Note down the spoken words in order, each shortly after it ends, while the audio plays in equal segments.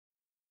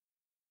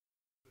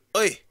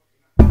Oi.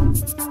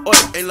 Oi,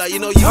 and like, you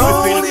know, you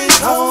flipping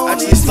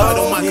actually started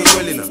on Michael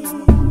well, you know.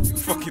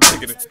 Fucking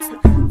taking it.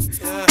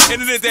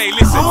 End of the day,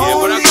 listen, yeah,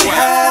 when I go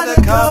out,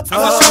 I'm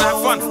just trying to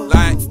have fun.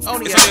 Like, it's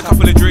only a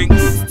couple of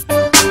drinks.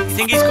 You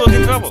think he's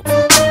causing trouble?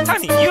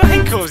 Tony, you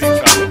ain't causing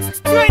trouble.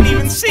 You ain't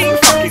even seen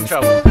fucking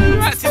trouble. You're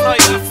acting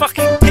like a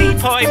fucking tea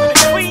party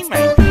with a queen,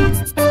 mate.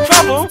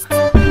 Trouble?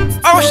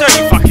 I'll show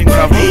you fucking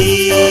trouble.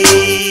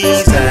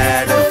 He's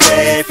had a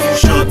fair few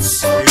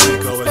shots. Here we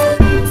go again.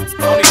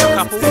 Only a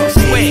couple.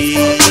 Swear.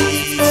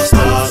 He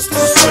starts to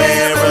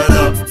swear a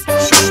lot.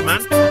 Shush,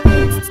 man.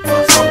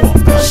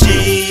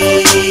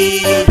 She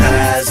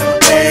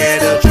hasn't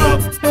dared a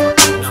drop.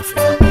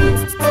 Nothing.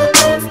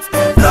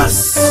 Thus,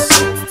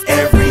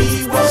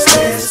 everyone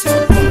stares to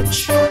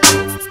watch.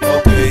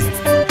 Okay.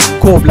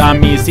 Koppla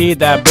min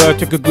sida bör,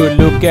 took a good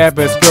look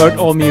every skirt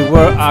on me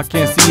where I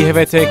can see if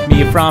it take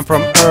me from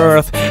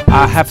earth.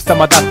 I have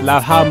some of that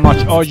love, how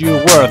much are you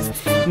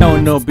worth?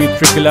 No, be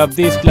trickle of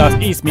this glass,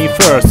 ease me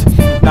first.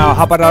 Now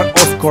how about our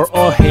Oscar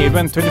or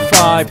Haven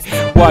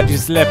 25? What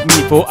is left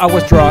me for? I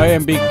was try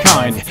and be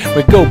kind.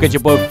 Well, go get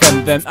your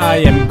boyfriend, then I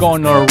am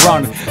gonna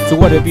run. So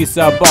what if he's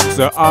a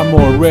boxer? I'm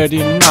already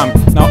numb.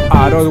 Now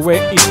out of the way,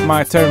 it's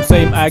my turn,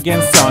 same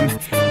again, son.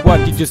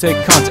 What did you say,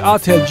 cunt? I'll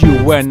tell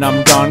you when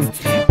I'm done.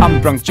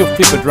 I'm drunk, you're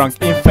flipper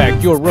drunk, in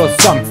fact you're a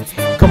son.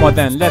 Come on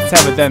then, let's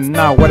have it then,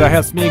 now what the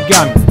hell's me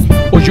gun?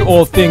 What you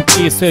all think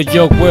is a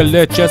joke, well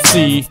let's just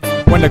see.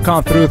 When I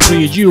count through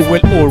 3, you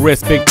will all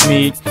respect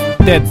me.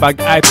 Dead bug,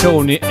 I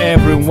Tony,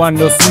 everyone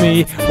knows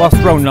me. What's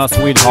wrong now,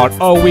 sweetheart?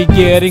 Are we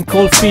getting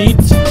cold feet?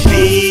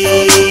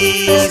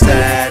 He's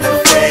had a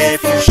fair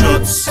few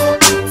shots. Just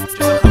a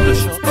couple of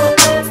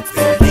shots.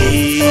 Then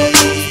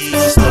he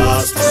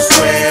starts to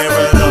swear a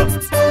lot.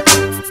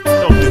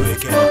 Don't do it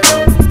again.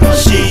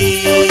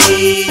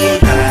 She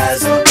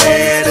hasn't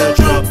dared a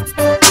drop.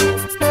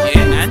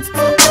 Yeah, and?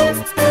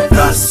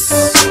 Thus,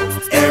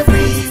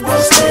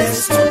 everyone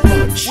stares to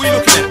watch. What are you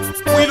looking at?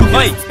 What are you looking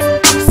at?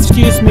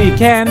 Excuse me,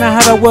 can I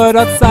have a word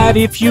outside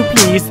if you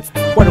please?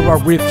 What do I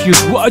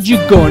refuse? What you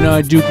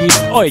gonna do, kid?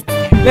 Oi,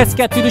 let's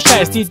get to the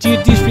shice. Did you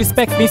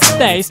disrespect me,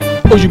 Stace?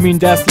 Oh, you mean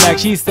that's like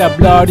she's a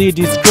bloody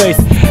disgrace?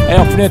 I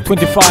offered her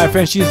 25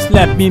 and she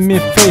slapped me in my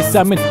face.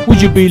 I mean,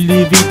 would you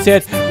believe it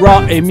said raw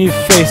in me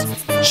face?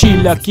 She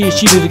lucky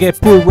she didn't get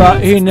put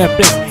right in her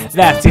place.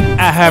 That's it,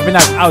 I have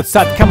enough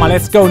outside. Come on,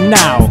 let's go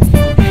now.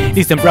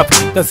 Listen bruv,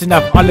 that's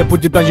enough. Alla på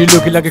ditt band, you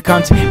looking like a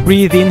cunt.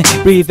 Breathe in,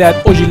 breathe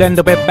out, or you'll end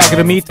up back of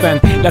the meat van.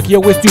 Like you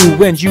always do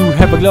when you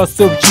have a glass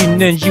of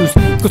gin and juice.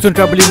 Cause some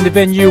trouble in the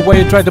venue while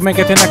you try to make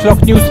a 10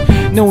 o'clock news.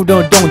 No,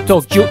 don't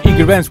talk, your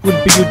ignorance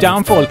will be your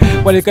downfall.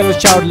 While you got a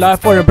child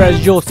life or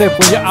embarrass yourself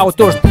when you're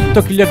outdoors.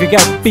 Talking like you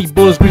got big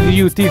balls, breathing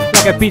you teeth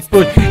like a pit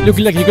bull.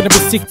 Looking like you're gonna be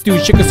sick too,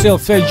 check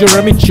yourself, say you're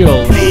a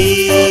Mitchell.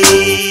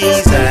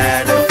 He's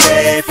had a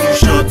fair few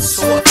shots.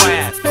 So what if I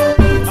had?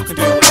 I can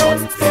do it with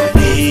one.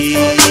 He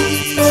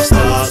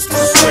starts to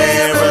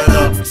swear a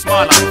lot. It's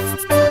my life.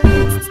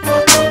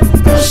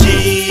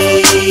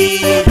 She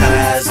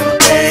hasn't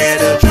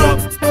dared a drop.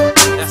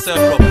 That's her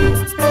problem.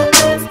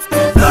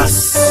 Thus,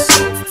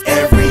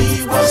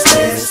 everyone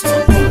stares to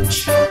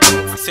watch. I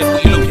said,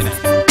 what are you looking at?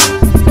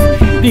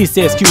 Please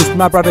excuse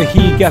my brother,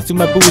 he got to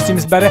my boots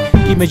seems better.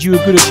 Give me you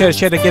a good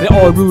cheddar, get it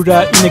all rude in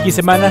a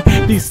gizzy manner.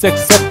 Please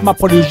accept my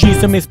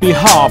apologies on his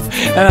behalf.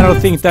 And I don't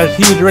think that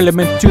he's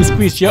relevant to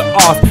squeeze your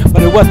ass.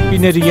 But it was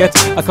an idiot,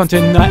 I can't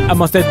deny, I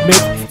must admit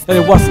that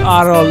it was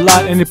out of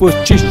line and it was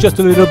just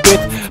a little bit.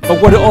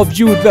 But what of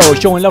you though,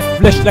 showing love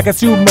flesh like a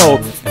sumo.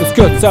 The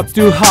skirt's up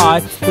too high,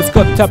 the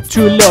skirt's up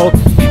too low.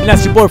 And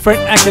as your boyfriend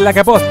acting like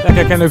a boss, like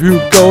a kind of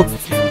Hugo.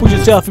 Put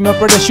yourself in my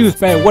brother's shoes,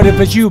 man,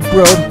 whatever you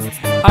bro.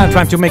 I'm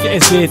trying to make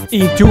it escalate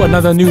into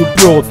another new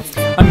bro.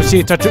 I'm just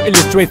here trying to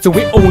illustrate so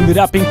we own it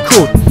up in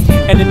court.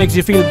 And it makes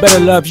you feel better,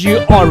 love, you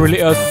are really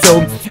a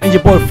soul. And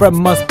your boyfriend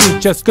must be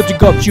just good to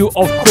got you,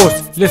 of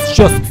course. Let's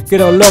just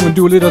get along and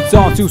do a little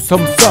dance to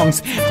some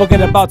songs.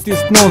 Forget about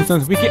this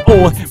nonsense, we can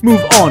all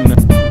move on.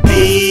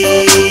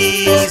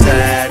 He's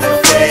had a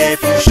fair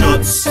few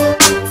shots.